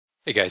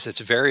Hey guys, it's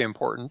very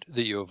important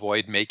that you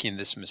avoid making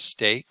this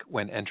mistake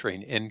when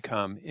entering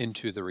income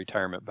into the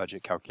retirement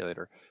budget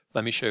calculator.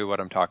 Let me show you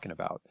what I'm talking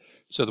about.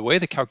 So the way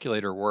the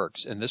calculator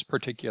works in this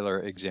particular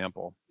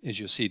example is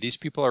you'll see these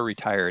people are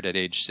retired at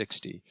age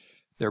 60.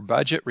 Their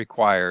budget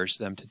requires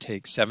them to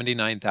take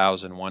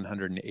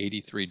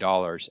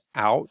 $79,183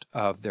 out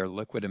of their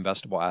liquid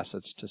investable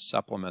assets to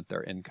supplement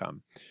their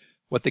income.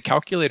 What the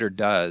calculator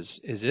does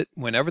is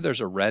whenever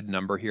there's a red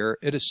number here,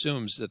 it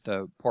assumes that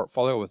the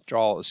portfolio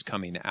withdrawal is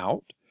coming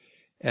out,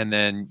 and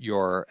then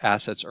your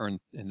assets earn,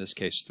 in this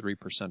case,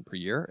 3% per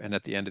year, and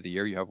at the end of the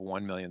year you have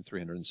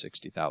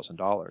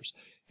 $1,360,000.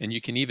 And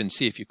you can even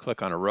see, if you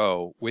click on a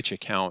row, which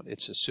account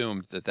it's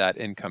assumed that that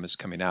income is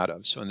coming out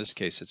of. So in this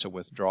case, it's a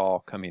withdrawal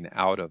coming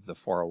out of the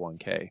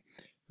 401k.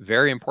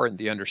 Very important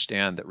that you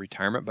understand that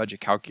retirement budget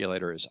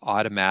calculator is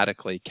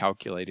automatically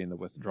calculating the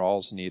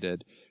withdrawals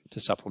needed to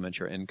supplement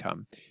your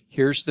income.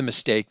 Here's the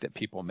mistake that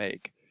people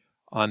make.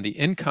 On the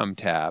income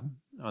tab,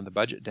 on the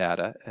budget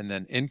data, and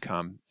then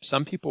income,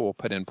 some people will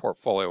put in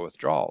portfolio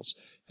withdrawals,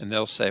 and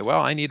they'll say,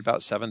 well, I need about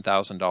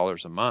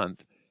 $7,000 a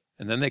month.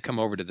 And then they come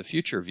over to the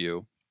future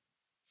view,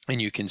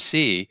 and you can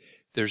see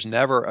there's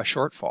never a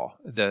shortfall.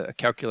 The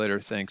calculator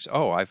thinks,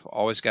 oh, I've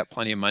always got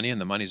plenty of money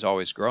and the money's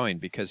always growing,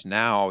 because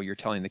now you're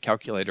telling the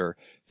calculator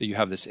that you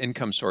have this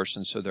income source,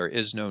 and so there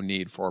is no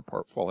need for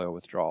portfolio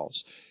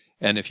withdrawals.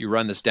 And if you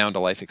run this down to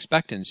life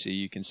expectancy,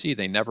 you can see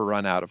they never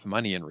run out of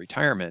money in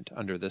retirement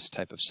under this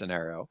type of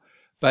scenario.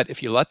 But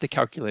if you let the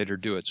calculator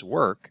do its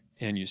work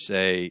and you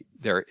say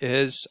the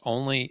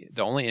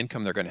only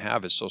income they're going to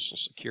have is Social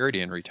Security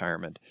in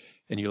retirement,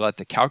 and you let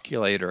the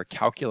calculator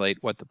calculate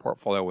what the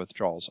portfolio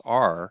withdrawals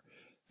are,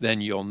 then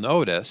you'll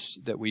notice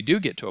that we do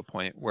get to a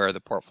point where the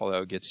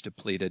portfolio gets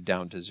depleted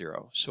down to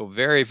zero. So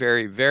very,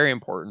 very, very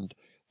important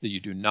that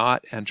you do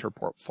not enter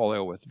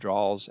portfolio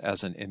withdrawals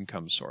as an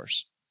income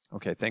source.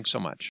 Okay, thanks so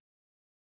much.